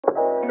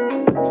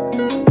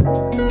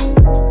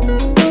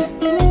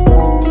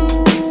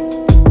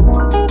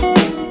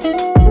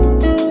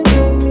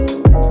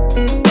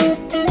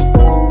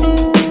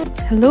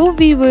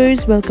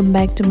viewers, welcome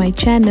back to my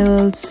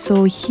channel.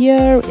 So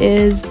here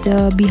is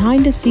the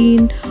behind the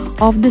scene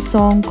of the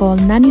song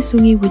called Nani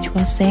Sunge, which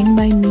was sang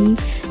by me,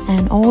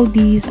 and all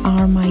these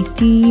are my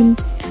team.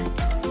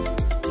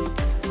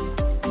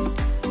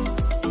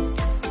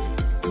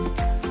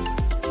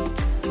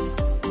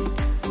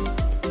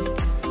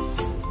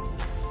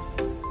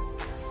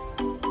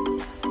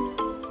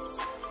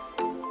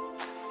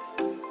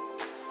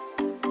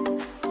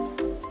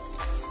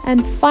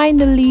 And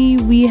finally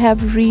we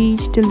have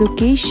reached the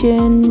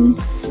location,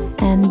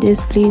 and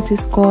this place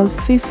is called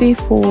Fife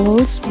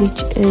Falls,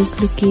 which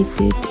is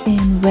located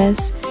in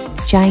West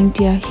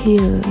Giantia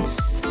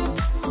Hills.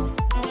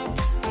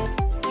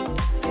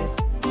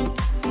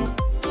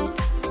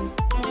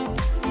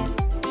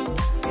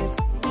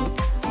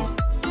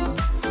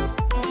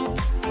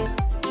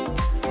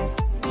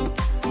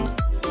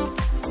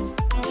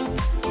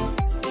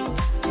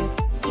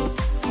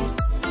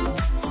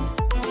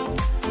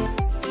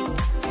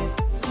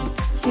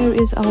 Here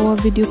is our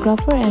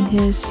videographer and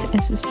his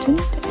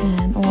assistant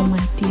and all my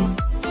team.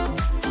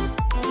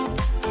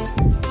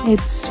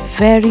 It's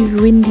very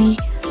windy,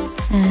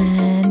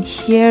 and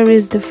here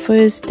is the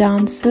first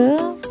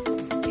dancer,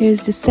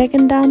 here's the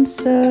second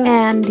dancer,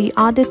 and the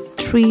other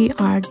three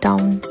are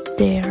down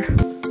there.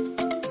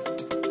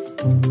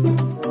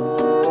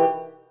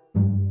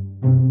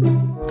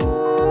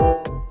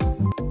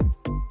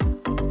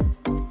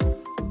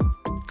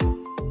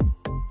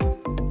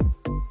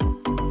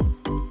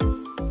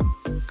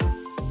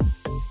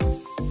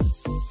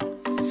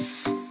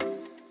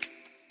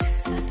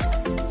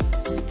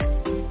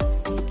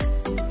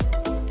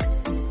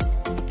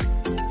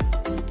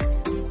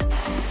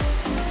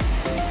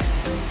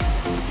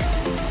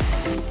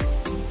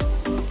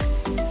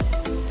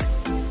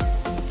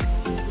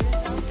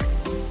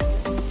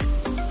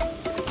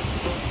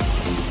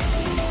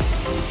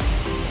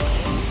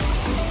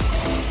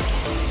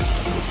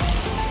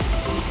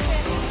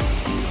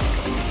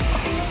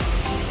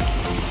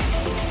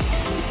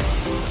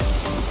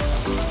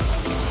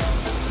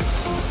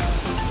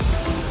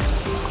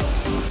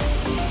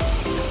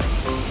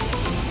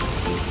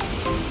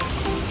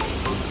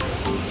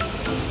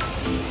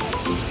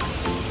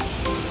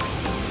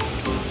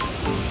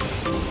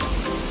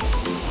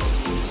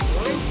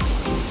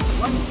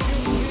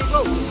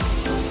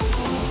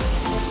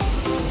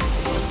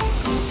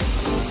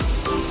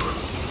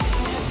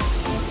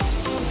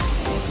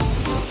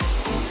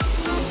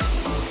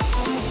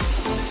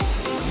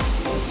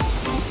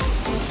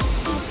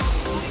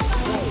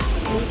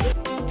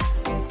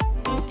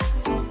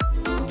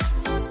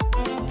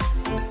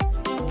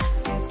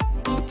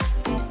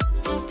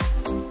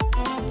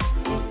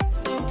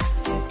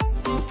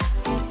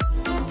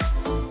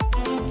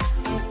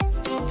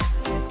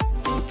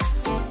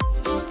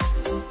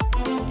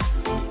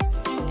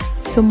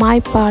 So my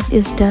part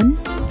is done.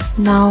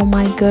 Now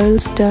my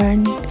girls'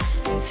 turn.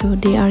 So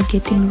they are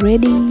getting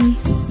ready.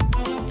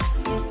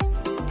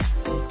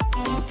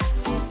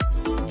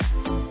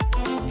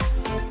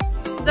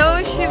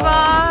 Hello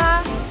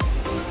Shiva.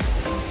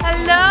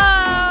 Hello.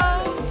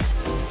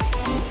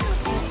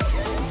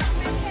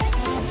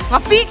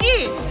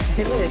 Wapiki.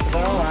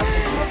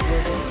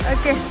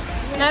 Okay,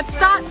 let's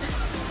start.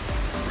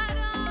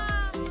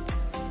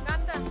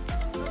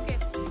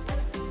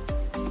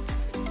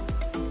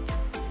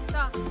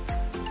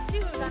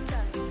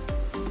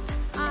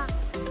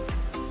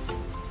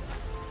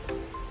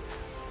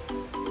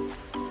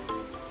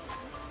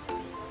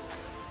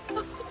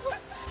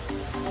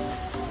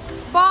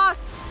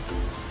 Boss.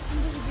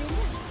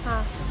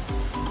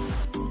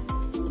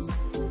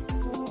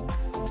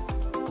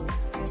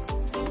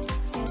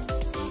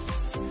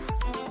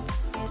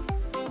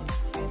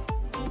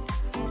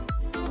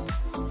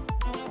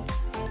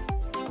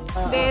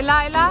 De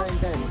Laila.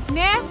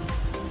 Ne.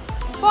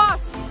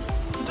 Boss.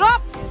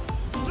 Drop.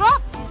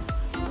 Drop.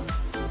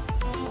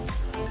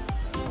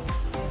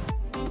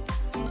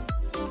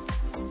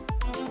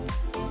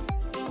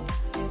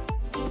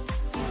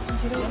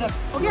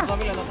 हो गया?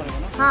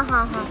 हाँ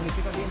हाँ हाँ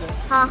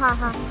हाँ हाँ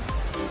हाँ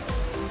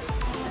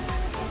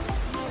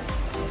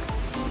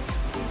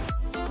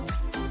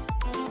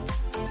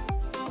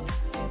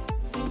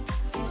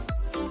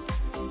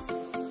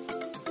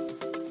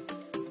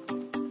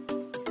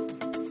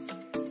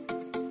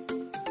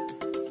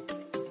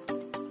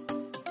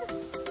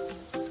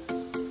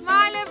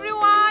Smile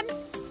everyone.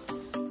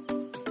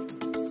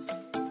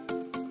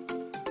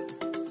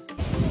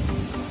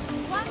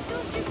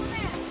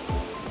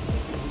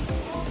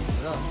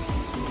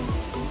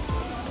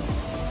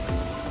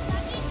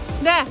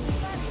 There.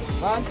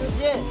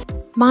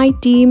 My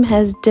team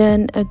has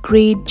done a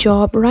great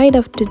job. Right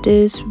after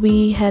this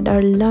we had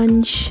our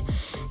lunch.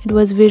 It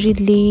was very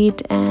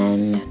late,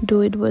 and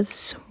though it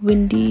was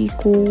windy,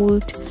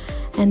 cold,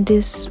 and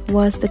this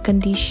was the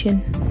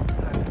condition.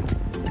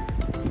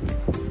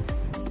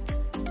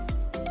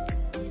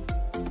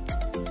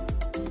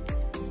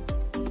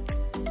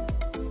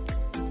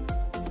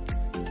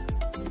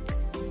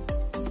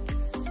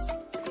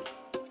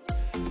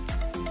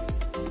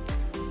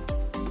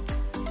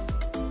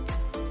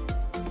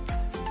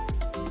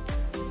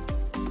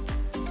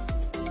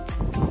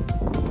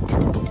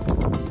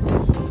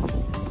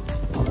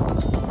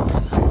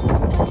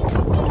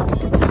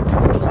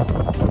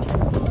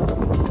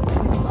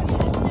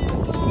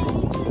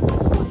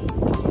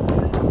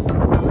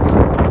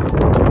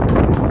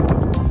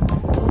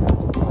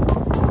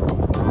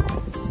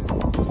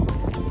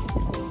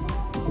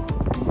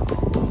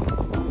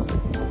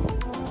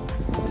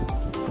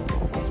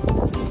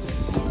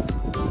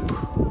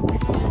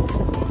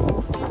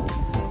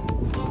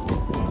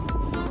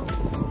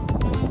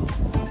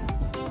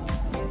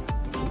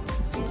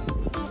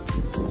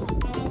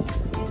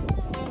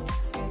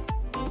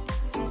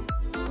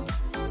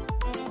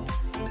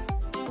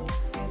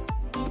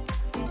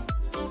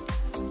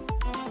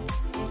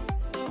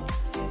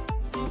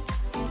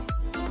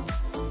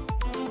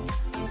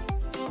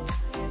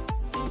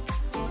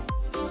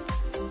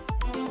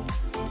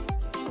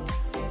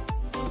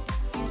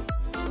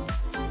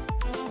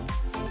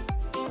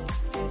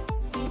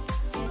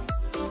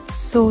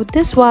 So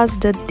this was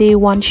the day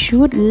 1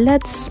 shoot.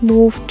 Let's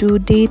move to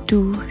day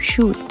 2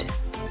 shoot.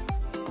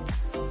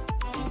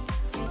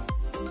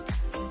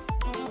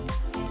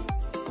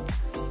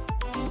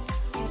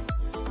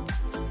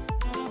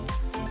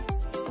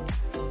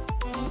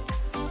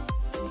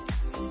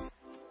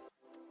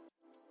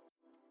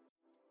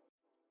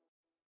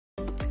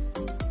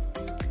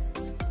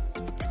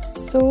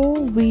 So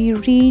we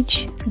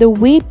reach the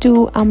way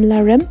to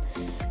Amlaram,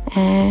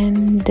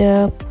 and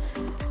the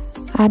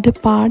other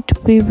part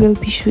we will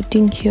be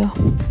shooting here.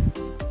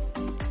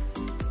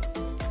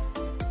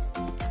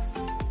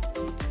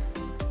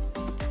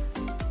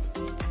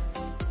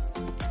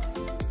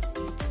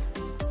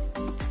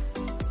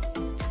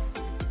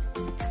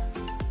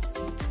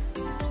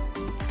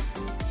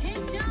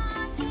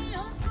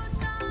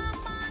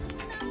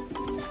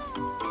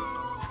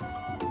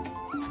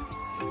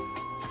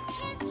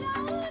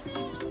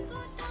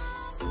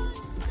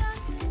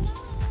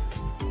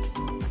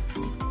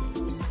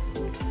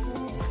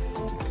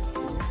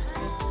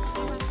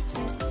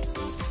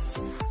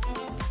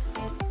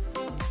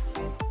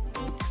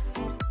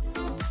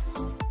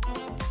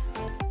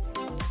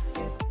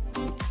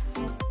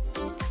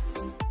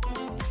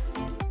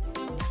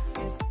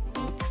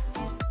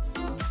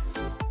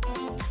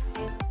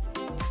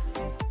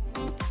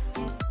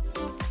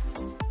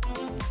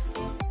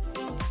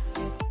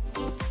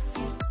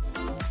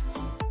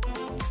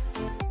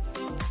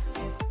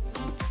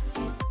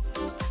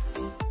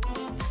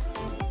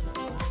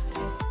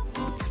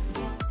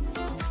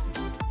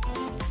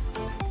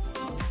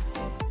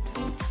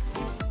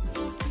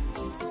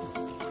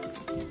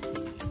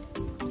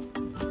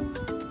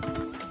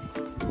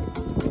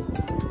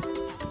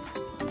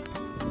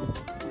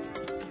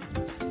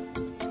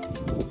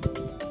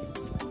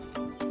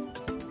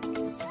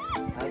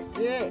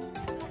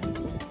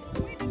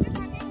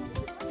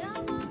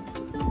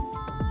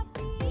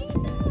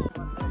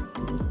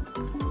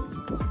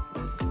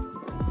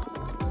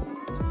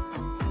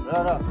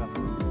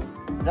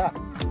 जा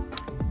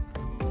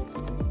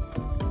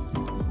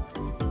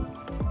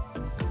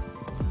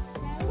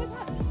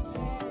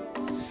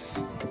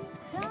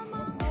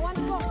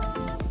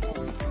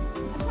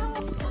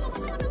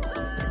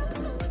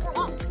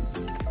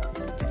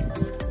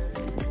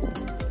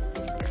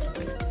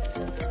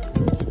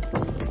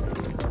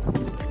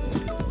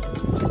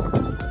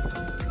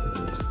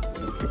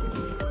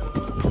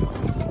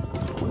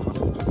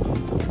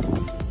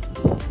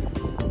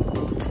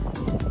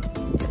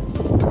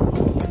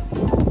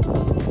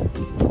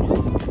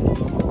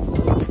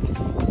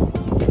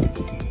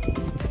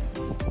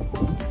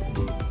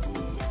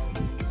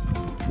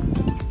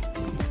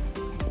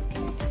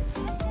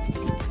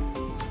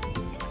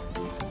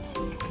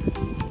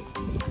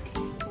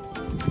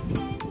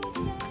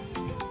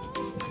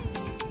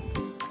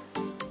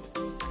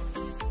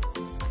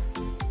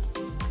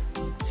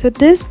So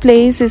this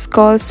place is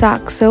called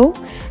Sakso,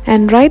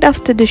 and right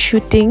after the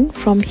shooting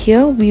from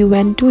here we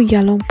went to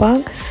Yalong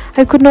Park.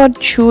 I could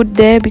not shoot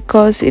there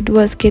because it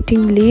was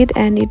getting late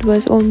and it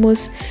was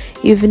almost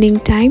evening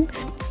time.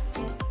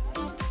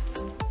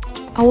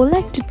 I would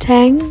like to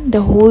thank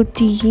the whole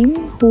team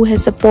who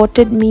has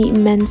supported me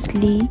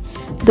immensely.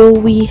 Though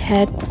we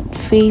had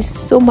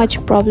faced so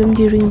much problem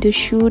during the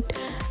shoot,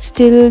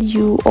 still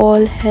you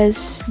all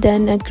has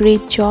done a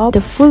great job.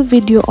 The full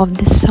video of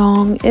the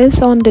song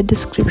is on the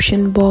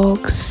description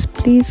box.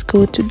 Please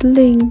go to the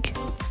link.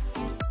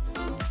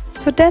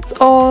 So that's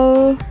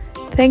all.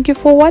 Thank you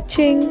for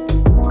watching.